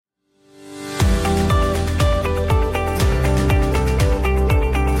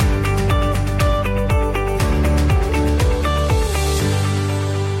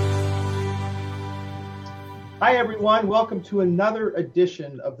everyone. Welcome to another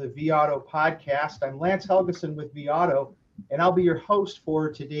edition of the vAuto podcast. I'm Lance Helgeson with vAuto, and I'll be your host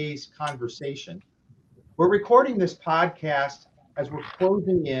for today's conversation. We're recording this podcast as we're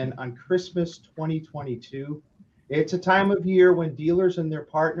closing in on Christmas 2022. It's a time of year when dealers and their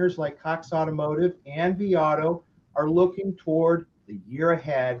partners like Cox Automotive and vAuto are looking toward the year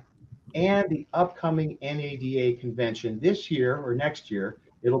ahead and the upcoming NADA convention this year or next year.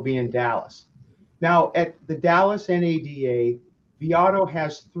 It'll be in Dallas. Now, at the Dallas NADA, vAuto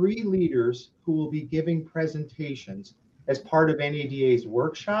has 3 leaders who will be giving presentations as part of NADA's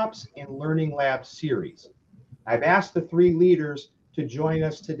workshops and Learning Lab series. I've asked the 3 leaders to join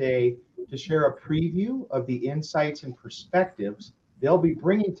us today to share a preview of the insights and perspectives they'll be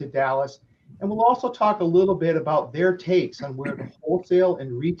bringing to Dallas, and we'll also talk a little bit about their takes on where the wholesale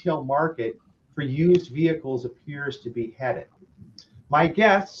and retail market for used vehicles appears to be headed. My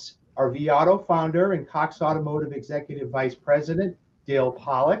guests are vAuto founder and Cox Automotive Executive Vice President, Dale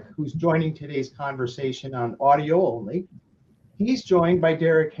Pollack, who's joining today's conversation on audio only. He's joined by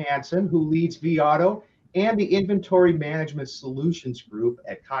Derek Hansen, who leads vAuto and the Inventory Management Solutions Group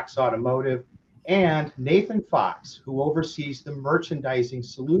at Cox Automotive, and Nathan Fox, who oversees the merchandising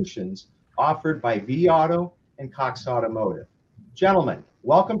solutions offered by vAuto and Cox Automotive. Gentlemen,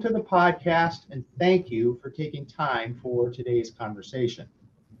 welcome to the podcast, and thank you for taking time for today's conversation.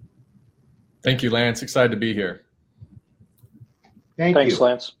 Thank you, Lance. Excited to be here. Thanks,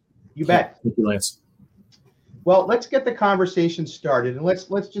 Lance. You bet. Thank you, Lance. Well, let's get the conversation started, and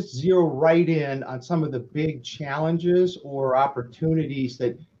let's just zero right in on some of the big challenges or opportunities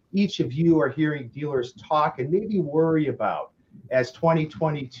that each of you are hearing dealers talk and maybe worry about as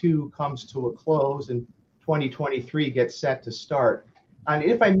 2022 comes to a close and 2023 gets set to start. And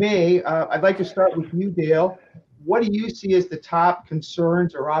if I may, I'd like to start with you, Dale. What do you see as the top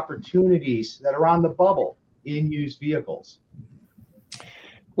concerns or opportunities that are on the bubble in used vehicles?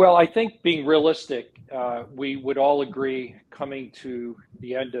 Well, I think being realistic, we would all agree coming to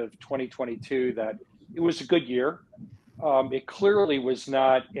the end of 2022 that it was a good year. It clearly was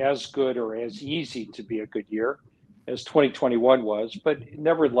not as good or as easy to be a good year as 2021 was, but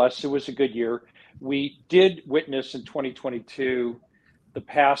nevertheless, it was a good year. We did witness in 2022 the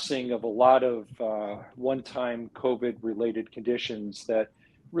passing of a lot of one-time COVID-related conditions that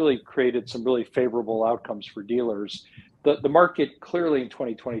really created some really favorable outcomes for dealers. The market clearly in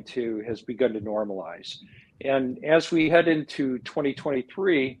 2022 has begun to normalize. And as we head into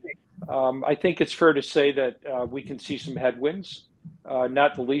 2023, I think it's fair to say that we can see some headwinds,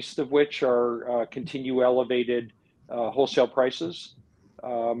 not the least of which are continue elevated wholesale prices.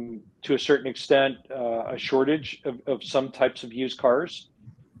 To a certain extent, a shortage of some types of used cars.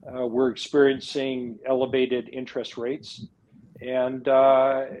 We're experiencing elevated interest rates, and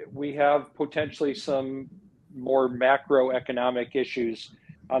we have potentially some more macroeconomic issues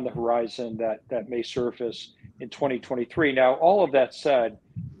on the horizon that may surface in 2023. Now, all of that said,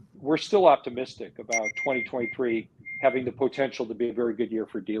 we're still optimistic about 2023 having the potential to be a very good year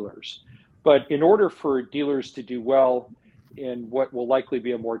for dealers. But in order for dealers to do well in what will likely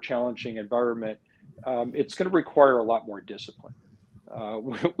be a more challenging environment, it's going to require a lot more discipline.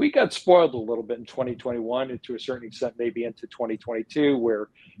 We got spoiled a little bit in 2021 and to a certain extent maybe into 2022 where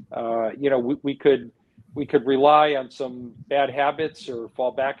we could rely on some bad habits or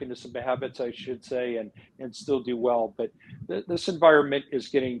fall back into some bad habits, I should say, and still do well. But this environment is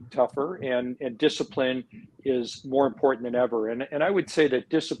getting tougher, and discipline is more important than ever. And I would say that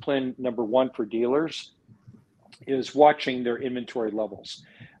discipline, number one for dealers, is watching their inventory levels.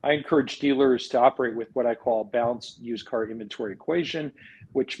 I encourage dealers to operate with what I call a balanced used car inventory equation,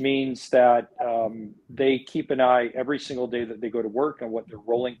 which means that they keep an eye every single day that they go to work on what their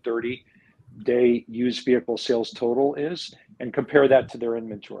rolling 30-day used vehicle sales total is and compare that to their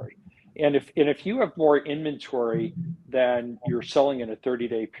inventory. And if you have more inventory than you're selling in a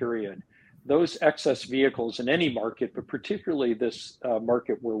 30-day period, those excess vehicles in any market, but particularly this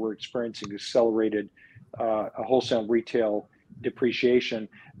market where we're experiencing accelerated wholesale and retail depreciation,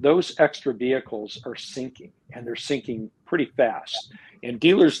 those extra vehicles are sinking, and they're sinking pretty fast. And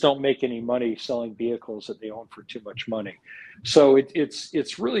dealers don't make any money selling vehicles that they own for too much money. So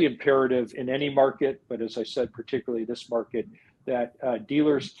it's really imperative in any market, but as I said, particularly this market, that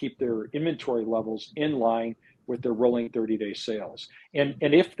dealers keep their inventory levels in line with their rolling 30-day sales. And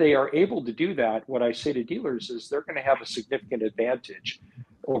if they are able to do that, what I say to dealers is they're going to have a significant advantage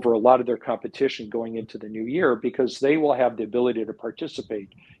over a lot of their competition going into the new year, because they will have the ability to participate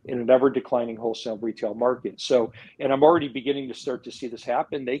in an ever declining wholesale retail market. So, and I'm already beginning to start to see this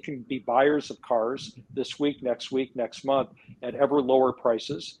happen. They can be buyers of cars this week, next month at ever lower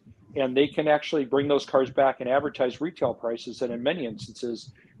prices. and they can actually bring those cars back and advertise retail prices that in many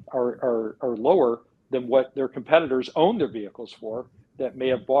instances are lower than what their competitors own their vehicles for that may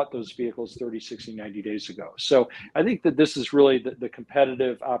have bought those vehicles 30, 60, 90 days ago. So I think that this is really the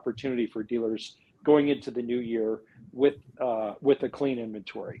competitive opportunity for dealers going into the new year with a clean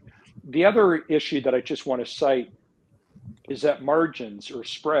inventory. The other issue that I just want to cite is that margins or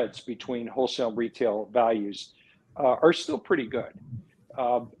spreads between wholesale and retail values are still pretty good.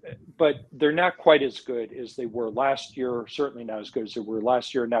 But they're not quite as good as they were last year, certainly not as good as they were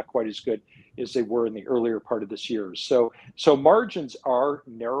last year, not quite as good as they were in the earlier part of this year. So margins are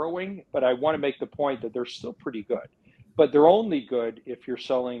narrowing, but I want to make the point that they're still pretty good. But they're only good if you're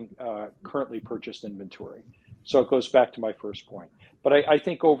selling currently purchased inventory. So it goes back to my first point. But I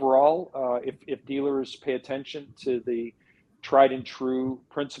think overall, if dealers pay attention to the tried and true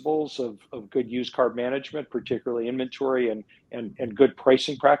principles of good used car management, particularly inventory and good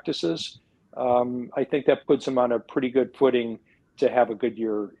pricing practices, I think that puts them on a pretty good footing to have a good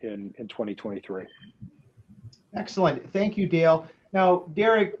year in 2023. Excellent. Thank you, Dale. Now,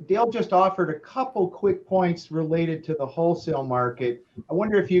 Derek, Dale just offered a couple quick points related to the wholesale market. I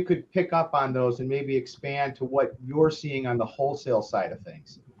wonder if you could pick up on those and maybe expand to what you're seeing on the wholesale side of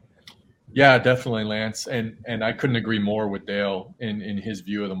things. Yeah, definitely, Lance. And I couldn't agree more with Dale in his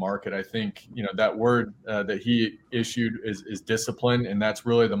view of the market. I think, that word that he issued is discipline, and that's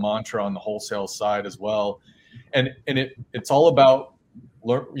really the mantra on the wholesale side as well. And it's all about,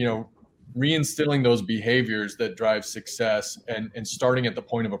 reinstilling those behaviors that drive success and starting at the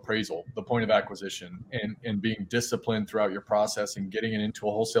point of appraisal, the point of acquisition, and being disciplined throughout your process and getting it into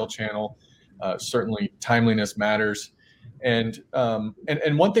a wholesale channel. Certainly timeliness matters. And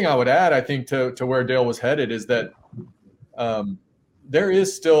one thing I would add, I think, to where Dale was headed is that there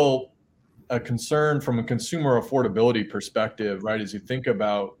is still a concern from a consumer affordability perspective, right? As you think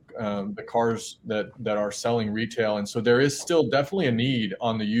about the cars that are selling retail. And so there is still definitely a need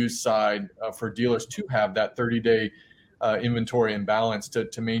on the used side for dealers to have that 30-day inventory and balance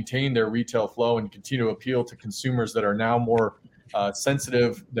to maintain their retail flow and continue to appeal to consumers that are now more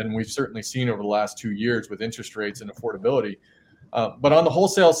sensitive than we've certainly seen over the last 2 years with interest rates and affordability. But on the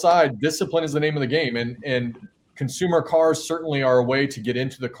wholesale side, discipline is the name of the game. And consumer cars certainly are a way to get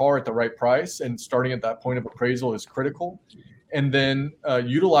into the car at the right price. And starting at that point of appraisal is critical. And then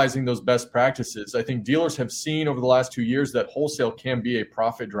utilizing those best practices. I think dealers have seen over the last 2 years that wholesale can be a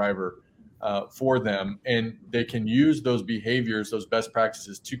profit driver for them. And they can use those behaviors, those best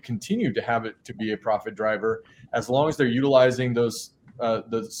practices to continue to have it to be a profit driver as long as they're utilizing those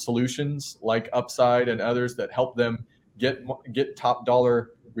the solutions like Upside and others that help them get top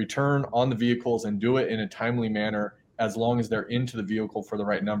dollar return on the vehicles and do it in a timely manner as long as they're into the vehicle for the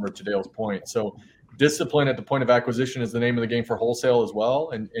right number, to Dale's point. So discipline at the point of acquisition is the name of the game for wholesale as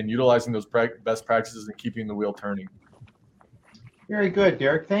well, and utilizing those best practices and keeping the wheel turning. Very good,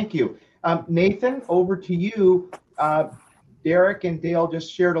 Derek. Thank you. Nathan, over to you. Derek and Dale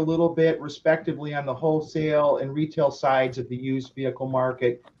just shared a little bit respectively on the wholesale and retail sides of the used vehicle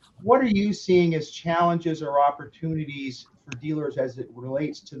market. What are you seeing as challenges or opportunities for dealers as it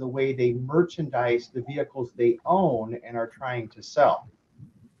relates to the way they merchandise the vehicles they own and are trying to sell?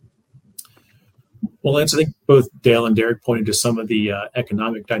 Well, Lance, I think both Dale and Derek pointed to some of the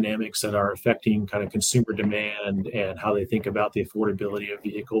economic dynamics that are affecting kind of consumer demand and how they think about the affordability of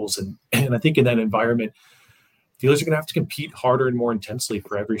vehicles. And I think in that environment, dealers are going to have to compete harder and more intensely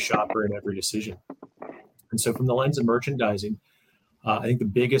for every shopper and every decision. And so from the lens of merchandising, I think the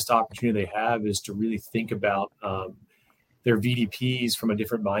biggest opportunity they have is to really think about their VDPs from a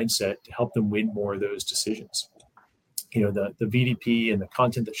different mindset to help them win more of those decisions. The VDP and the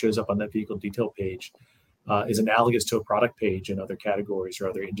content that shows up on that vehicle detail page is analogous to a product page in other categories or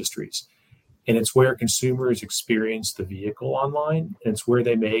other industries. And it's where consumers experience the vehicle online, and it's where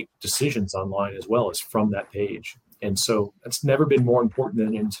they make decisions online as well as from that page. And so that's never been more important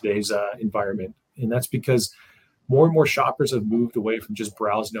than in today's environment. And that's because more and more shoppers have moved away from just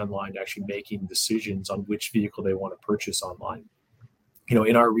browsing online to actually making decisions on which vehicle they want to purchase online.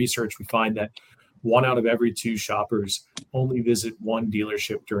 In our research, we find that 1 out of every 2 shoppers only visit one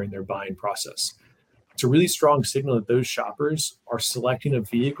dealership during their buying process. It's a really strong signal that those shoppers are selecting a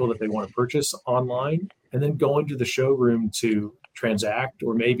vehicle that they want to purchase online and then going to the showroom to transact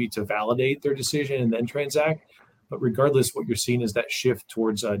or maybe to validate their decision and then transact. But regardless, what you're seeing is that shift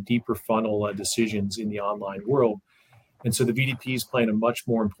towards deeper funnel decisions in the online world. And so the VDP is playing a much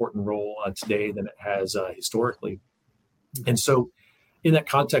more important role today than it has historically. And so in that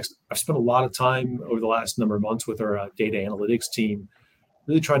context, I've spent a lot of time over the last number of months with our data analytics team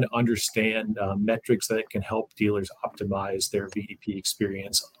really trying to understand metrics that can help dealers optimize their VDP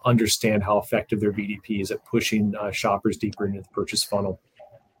experience, understand how effective their VDP is at pushing shoppers deeper into the purchase funnel.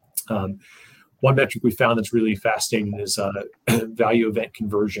 One metric we found that's really fascinating is value event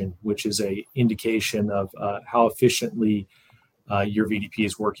conversion, which is a indication of how efficiently your VDP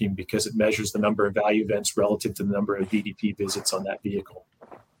is working, because it measures the number of value events relative to the number of VDP visits on that vehicle.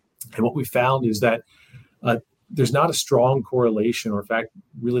 And what we found is that there's not a strong correlation, or in fact,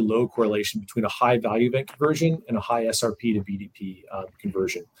 really low correlation between a high value event conversion and a high SRP to VDP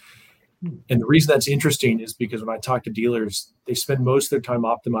conversion. And the reason that's interesting is because when I talk to dealers, they spend most of their time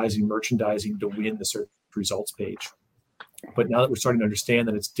optimizing merchandising to win the search results page. But now that we're starting to understand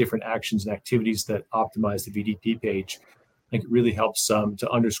that it's different actions and activities that optimize the VDP page, I think it really helps to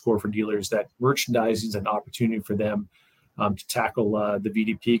underscore for dealers that merchandising is an opportunity for them to tackle the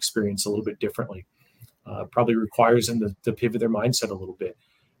VDP experience a little bit differently. Probably requires them to pivot their mindset a little bit.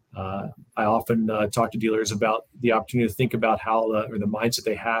 I often talk to dealers about the opportunity to think about how or the mindset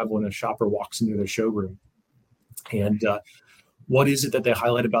they have when a shopper walks into their showroom, and what is it that they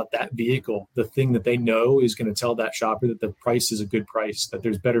highlight about that vehicle, the thing that they know is going to tell that shopper that the price is a good price, that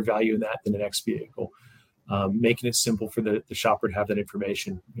there's better value in that than the next vehicle. Making it simple for the shopper to have that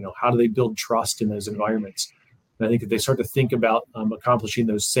information. How do they build trust in those environments? And I think if they start to think about accomplishing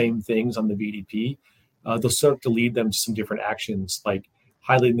those same things on the VDP, they'll start to lead them to some different actions, like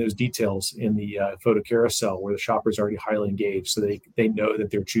highlighting those details in the photo carousel where the shopper is already highly engaged, so they know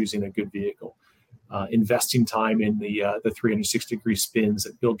that they're choosing a good vehicle. Investing time in the 360-degree spins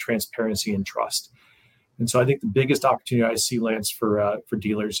that build transparency and trust. And so I think the biggest opportunity I see, Lance, for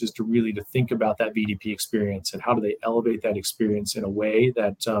dealers is to really think about that VDP experience and how do they elevate that experience in a way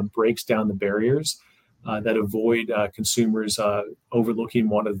that breaks down the barriers that avoid consumers overlooking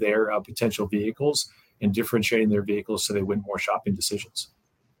one of their potential vehicles and differentiating their vehicles so they win more shopping decisions.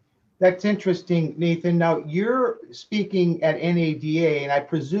 That's interesting, Nathan. Now, you're speaking at NADA, and I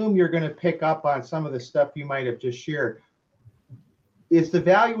presume you're going to pick up on some of the stuff you might have just shared. Is the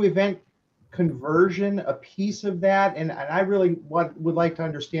value event conversion a piece of that? And I really would like to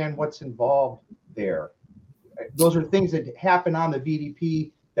understand what's involved there. Those are things that happen on the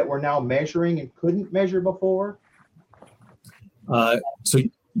VDP that we're now measuring and couldn't measure before? So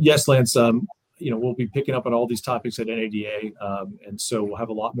yes, Lance, we'll be picking up on all these topics at NADA, and so we'll have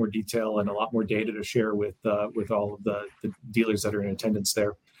a lot more detail and a lot more data to share with all of the dealers that are in attendance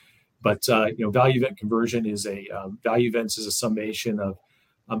there. But value event conversion is value events is a summation of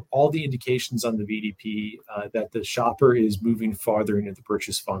all the indications on the VDP that the shopper is moving farther into the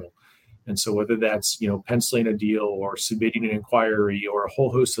purchase funnel. And so whether that's penciling a deal or submitting an inquiry or a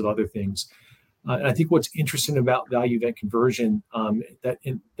whole host of other things. And I think what's interesting about value event conversion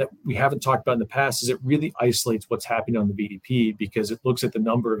that we haven't talked about in the past is it really isolates what's happening on the VDP, because it looks at the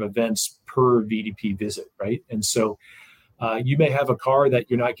number of events per VDP visit, right? And so you may have a car that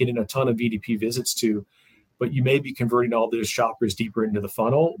you're not getting a ton of VDP visits to, but you may be converting all those shoppers deeper into the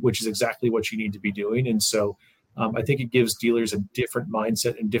funnel, which is exactly what you need to be doing. And so I think it gives dealers a different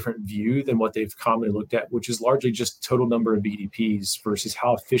mindset and different view than what they've commonly looked at, which is largely just total number of VDPs versus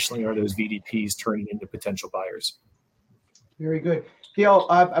how efficiently are those VDPs turning into potential buyers. Very good. Dale,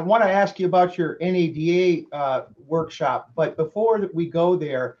 I want to ask you about your NADA workshop, but before we go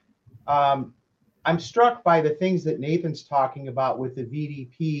there, I'm struck by the things that Nathan's talking about with the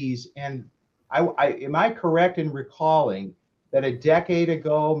VDPs. And am I correct in recalling that a decade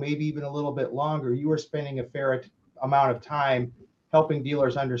ago, maybe even a little bit longer, you were spending a fair amount of time helping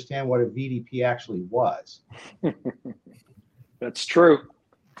dealers understand what a VDP actually was? That's true.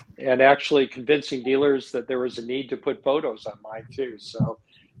 And actually convincing dealers that there was a need to put photos on mine too. So,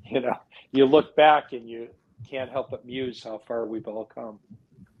 you look back and you can't help but muse how far we've all come.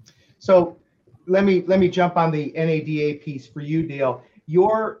 So let me jump on the NADA piece for you, Dale.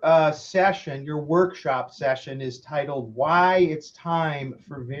 Your session, your workshop session, is titled "Why It's Time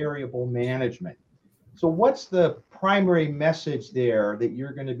for Variable Management." So what's the primary message there that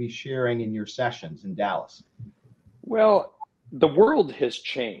you're going to be sharing in your sessions in Dallas? Well, the world has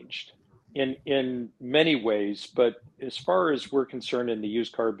changed in many ways, but as far as we're concerned in the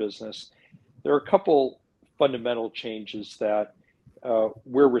used car business, there are a couple fundamental changes that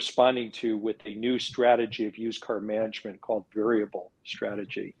we're responding to with a new strategy of used car management called variable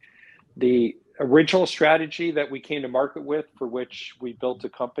strategy. The original strategy that we came to market with, for which we built a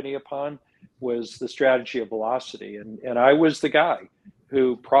company upon, was the strategy of velocity. And I was the guy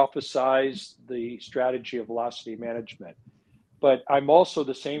who prophesized the strategy of velocity management. But I'm also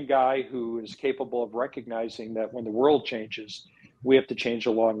the same guy who is capable of recognizing that when the world changes, we have to change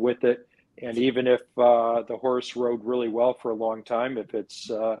along with it. And even if the horse rode really well for a long time, if it's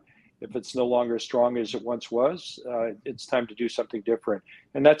no longer as strong as it once was, it's time to do something different.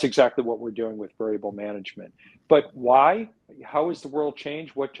 And that's exactly what we're doing with variable management. But why? How has the world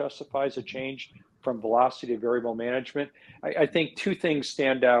changed? What justifies a change from velocity to variable management? I think two things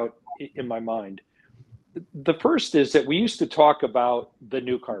stand out in my mind. The first is that we used to talk about the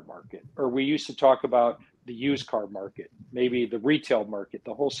new car market, or we used to talk about the used car market, maybe the retail market,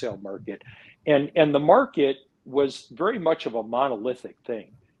 the wholesale market. And the market was very much of a monolithic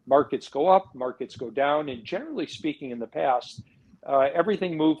thing. Markets go up, markets go down, and generally speaking, in the past,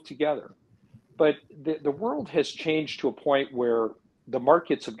 everything moved together. But the world has changed to a point where the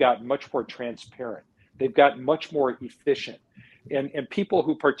markets have gotten much more transparent. They've gotten much more efficient. And people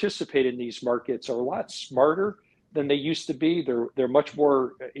who participate in these markets are a lot smarter than they used to be. They're much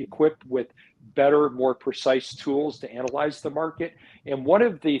more equipped with better, more precise tools to analyze the market. And one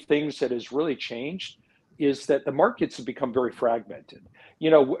of the things that has really changed is that the markets have become very fragmented.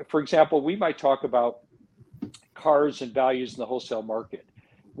 For example, we might talk about cars and values in the wholesale market.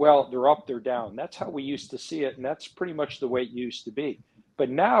 Well, they're up, they're down. That's how we used to see it, and that's pretty much the way it used to be. But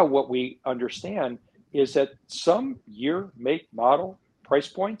now what we understand is that some year, make, model price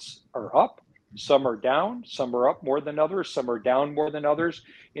points are up, some are down, some are up more than others, some are down more than others.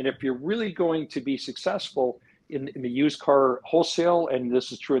 And if you're really going to be successful in the used car wholesale, and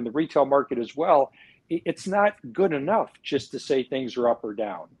this is true in the retail market as well, it's not good enough just to say things are up or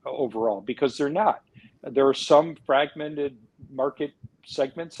down overall, because they're not. There are some fragmented market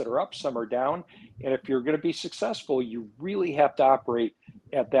segments that are up, some are down. And if you're going to be successful, you really have to operate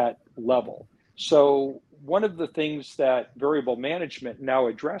at that level. So one of the things that variable management now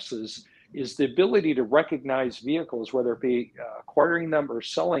addresses is the ability to recognize vehicles, whether it be acquiring them or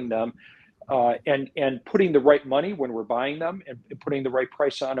selling them, and putting the right money when we're buying them and putting the right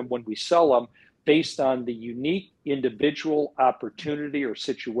price on them when we sell them, based on the unique individual opportunity or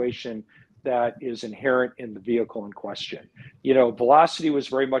situation that is inherent in the vehicle in question. Velocity was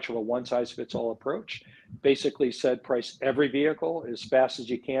very much of a one-size-fits-all approach. Basically said, price every vehicle as fast as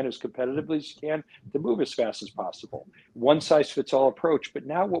you can, as competitively as you can, to move as fast as possible. One-size-fits-all approach. But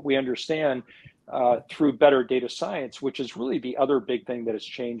now what we understand through better data science, which is really the other big thing that has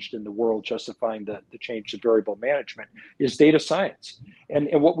changed in the world justifying the change to variable management, is data science. And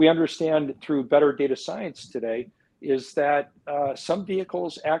what we understand through better data science today is that some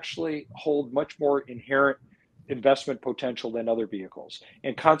vehicles actually hold much more inherent investment potential than other vehicles.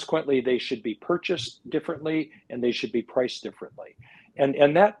 And consequently, they should be purchased differently and they should be priced differently.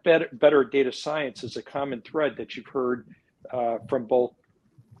 And that better data science is a common thread that you've heard from both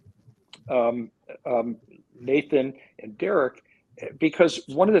Nathan and Derek, because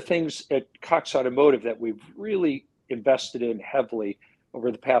one of the things at Cox Automotive that we've really invested in heavily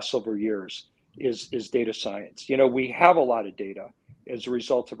over the past several years is data science. We have a lot of data as a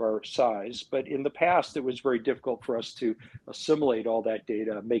result of our size, but in the past, it was very difficult for us to assimilate all that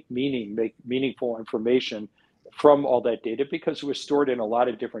data, make meaningful information from all that data, because it was stored in a lot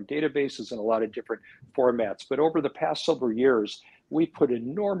of different databases and a lot of different formats. But over the past several years, we put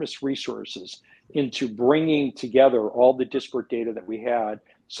enormous resources into bringing together all the disparate data that we had,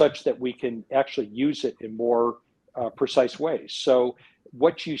 such that we can actually use it in more precise ways. So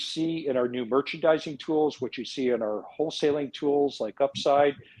what you see in our new merchandising tools, what you see in our wholesaling tools like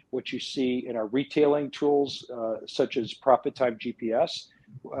Upside, what you see in our retailing tools such as Profit Time GPS,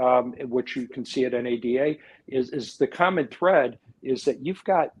 which you can see at NADA, is the common thread is that you've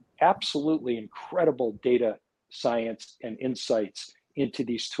got absolutely incredible data science and insights into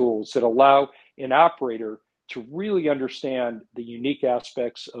these tools that allow an operator to really understand the unique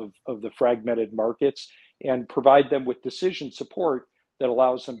aspects of the fragmented markets and provide them with decision support that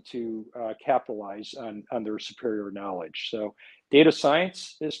allows them to capitalize on their superior knowledge. So data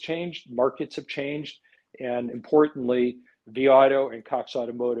science has changed, markets have changed, and importantly, vAuto and Cox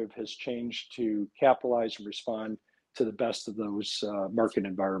Automotive has changed to capitalize and respond to the best of those market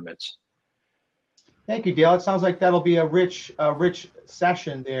environments. Thank you, Dale. It sounds like that'll be a rich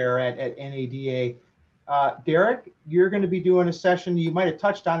session there at NADA. Derek, you're going to be doing a session. You might have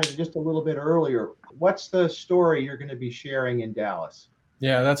touched on it just a little bit earlier. What's the story you're going to be sharing in Dallas?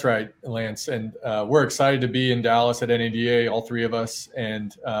 Yeah, that's right, Lance. And we're excited to be in Dallas at NADA, all three of us.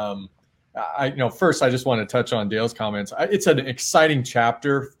 And first, I just want to touch on Dale's comments. It's an exciting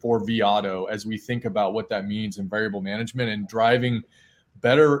chapter for vAuto as we think about what that means in variable management and driving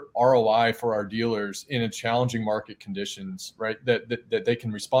better ROI for our dealers in a challenging market conditions, right? That they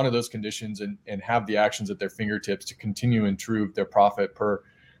can respond to those conditions and have the actions at their fingertips to continue to improve their profit per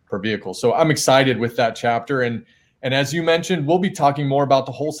vehicle. So I'm excited with that chapter. And And as you mentioned, we'll be talking more about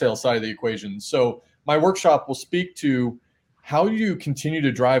the wholesale side of the equation. So my workshop will speak to how do you continue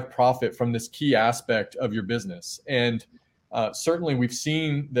to drive profit from this key aspect of your business. And certainly we've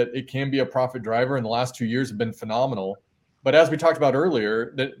seen that it can be a profit driver, and the last 2 years have been phenomenal. But as we talked about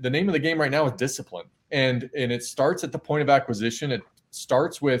earlier, the name of the game right now is discipline. And it starts at the point of acquisition. It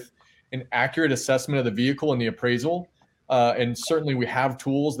starts with an accurate assessment of the vehicle and the appraisal. And certainly we have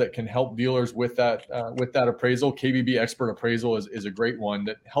tools that can help dealers with that appraisal. KBB Expert Appraisal is a great one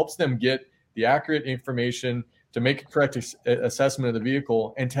that helps them get the accurate information to make a correct assessment of the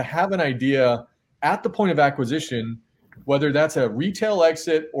vehicle and to have an idea at the point of acquisition, whether that's a retail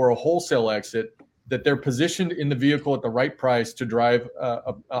exit or a wholesale exit, that they're positioned in the vehicle at the right price to drive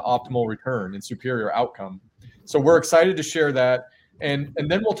a optimal return and superior outcome. So we're excited to share that. And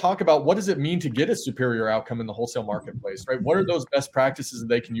then we'll talk about what does it mean to get a superior outcome in the wholesale marketplace, right? What are those best practices that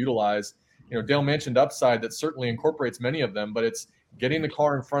they can utilize? Dale mentioned Upside, that certainly incorporates many of them, but it's getting the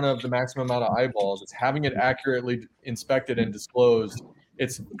car in front of the maximum amount of eyeballs. It's having it accurately inspected and disclosed.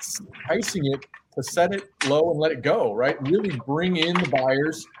 It's pricing it to set it low and let it go, right? Really bring in the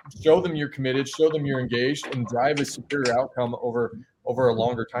buyers, show them you're committed, show them you're engaged, and drive a superior outcome over a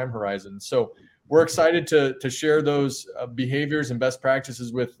longer time horizon. So we're excited to share those behaviors and best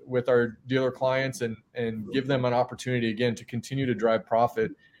practices with our dealer clients and give them an opportunity, again, to continue to drive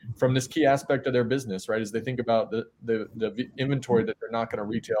profit from this key aspect of their business, right? As they think about the inventory that they're not going to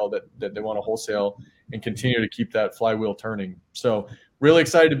retail, that they want to wholesale, and continue to keep that flywheel turning. So really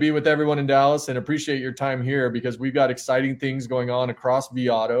excited to be with everyone in Dallas and appreciate your time here, because we've got exciting things going on across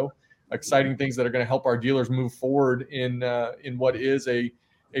vAuto, exciting things that are going to help our dealers move forward in what is a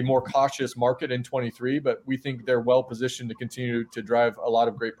more cautious market in 23, but we think they're well positioned to continue to drive a lot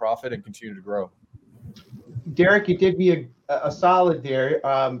of great profit and continue to grow. Derek, you did me a solid there.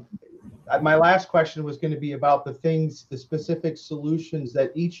 My last question was going to be about the specific solutions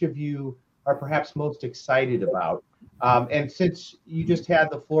that each of you are perhaps most excited about. And since you just had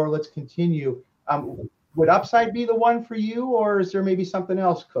the floor, let's continue. Would Upside be the one for you, or is there maybe something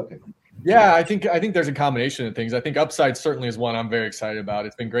else cooking? Yeah, I think there's a combination of things. I think Upside certainly is one I'm very excited about.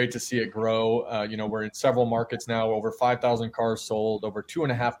 It's been great to see it grow. We're in several markets now, over 5,000 cars sold, over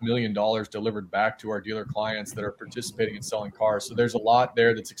 $2.5 million delivered back to our dealer clients that are participating in selling cars. So there's a lot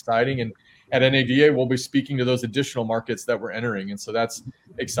there that's exciting. And at NADA, we'll be speaking to those additional markets that we're entering. And so that's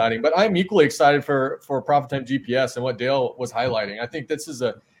exciting. But I'm equally excited for Profit Time GPS and what Dale was highlighting. I think this is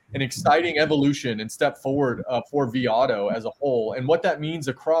an exciting evolution and step forward for vAuto as a whole, and what that means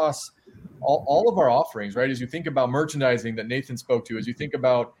across all of our offerings, right? As you think about merchandising that Nathan spoke to, as you think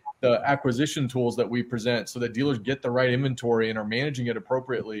about the acquisition tools that we present so that dealers get the right inventory and are managing it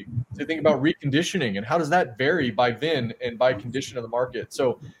appropriately. So you think about reconditioning and how does that vary by VIN and by condition of the market.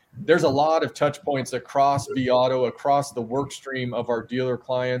 So there's a lot of touch points across vAuto, across the work stream of our dealer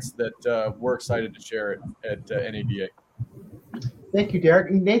clients that we're excited to share at NADA. Thank you,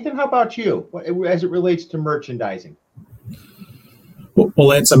 Derek. Nathan, how about you as it relates to merchandising? Well,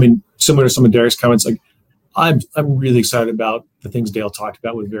 Lance, I mean, similar to some of Derek's comments, like I'm really excited about the things Dale talked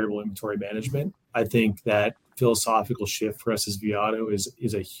about with variable inventory management. I think that philosophical shift for us as vAuto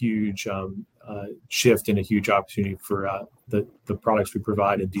is a huge shift and a huge opportunity for the products we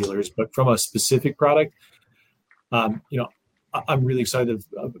provide to dealers. But from a specific product, I'm really excited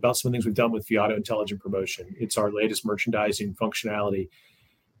about some of the things we've done with vAuto Intelligent Promotion. It's our latest merchandising functionality.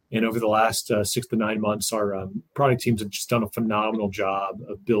 And over the last 6 to 9 months, our product teams have just done a phenomenal job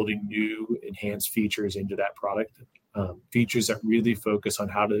of building new enhanced features into that product. Features that really focus on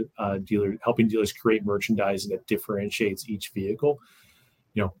how to helping dealers create merchandising that differentiates each vehicle.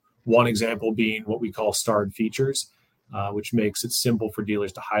 One example being what we call starred features, which makes it simple for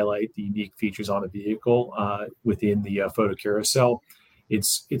dealers to highlight the unique features on a vehicle within the photo carousel.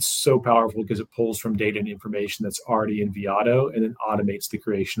 It's so powerful because it pulls from data and information that's already in vAuto and then automates the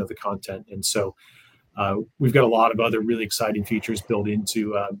creation of the content. And so we've got a lot of other really exciting features built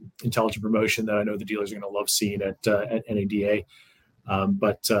into Intelligent Promotion that I know the dealers are going to love seeing at NADA.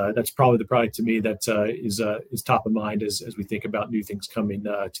 But that's probably the product to me that is top of mind as we think about new things coming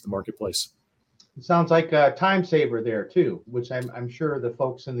to the marketplace. It sounds like a time saver there too, which I'm sure the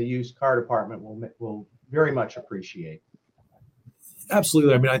folks in the used car department will very much appreciate.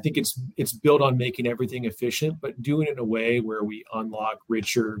 Absolutely. I mean, I think it's built on making everything efficient, but doing it in a way where we unlock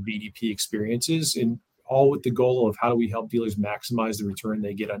richer BDP experiences, and all with the goal of how do we help dealers maximize the return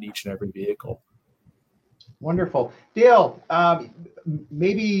they get on each and every vehicle. Wonderful. Dale,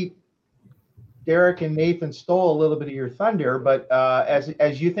 maybe Derek and Nathan stole a little bit of your thunder, but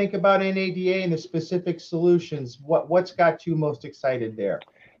as you think about NADA and the specific solutions, what's got you most excited there?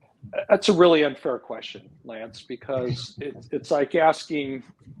 That's a really unfair question, Lance, because it's like asking,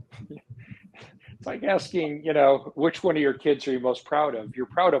 which one of your kids are you most proud of? You're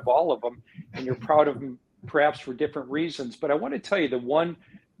proud of all of them, and you're proud of them perhaps for different reasons. But I want to tell you the one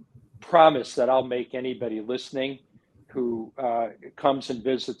promise that I'll make anybody listening who comes and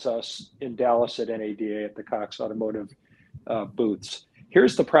visits us in Dallas at NADA at the Cox Automotive booths.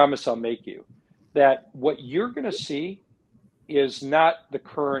 Here's the promise I'll make you, that what you're going to see is not the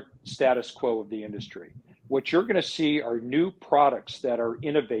current status quo of the industry. What you're going to see are new products that are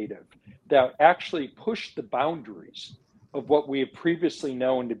innovative, that actually push the boundaries of what we have previously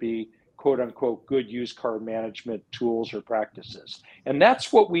known to be quote unquote good used car management tools or practices. And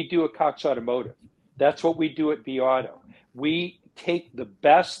that's what we do at Cox Automotive. That's what we do at vAuto. We take the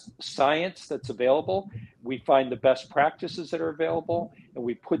best science that's available, we find the best practices that are available, and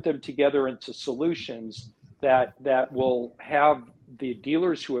we put them together into solutions that will have the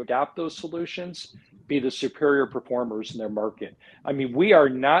dealers who adopt those solutions be the superior performers in their market. I mean, we are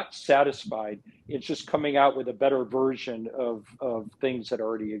not satisfied. It's just coming out with a better version of things that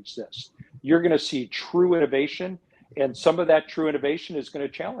already exist. You're going to see true innovation, and some of that true innovation is going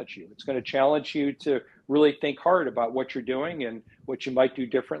to challenge you. It's going to challenge you to really think hard about what you're doing and what you might do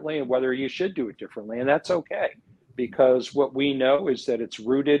differently and whether you should do it differently. And that's okay, because what we know is that it's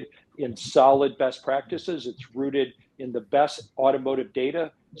rooted in solid best practices. It's rooted in the best automotive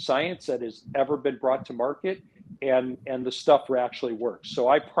data science that has ever been brought to market, and the stuff actually works. So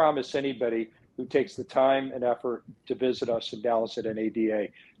I promise anybody who takes the time and effort to visit us in Dallas at NADA,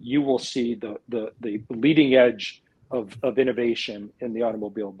 you will see the leading edge of innovation in the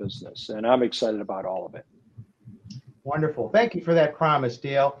automobile business. And I'm excited about all of it. Wonderful. Thank you for that promise,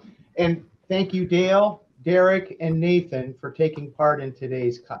 Dale. And thank you, Dale, Derek, and Nathan for taking part in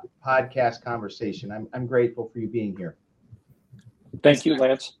today's podcast conversation. I'm grateful for you being here. Thank you,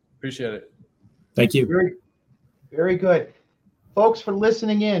 Lance. Appreciate it. Thank you. Very, very good. Folks, for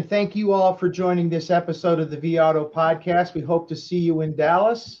listening in, thank you all for joining this episode of the vAuto podcast. We hope to see you in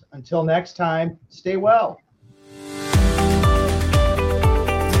Dallas. Until next time, stay well.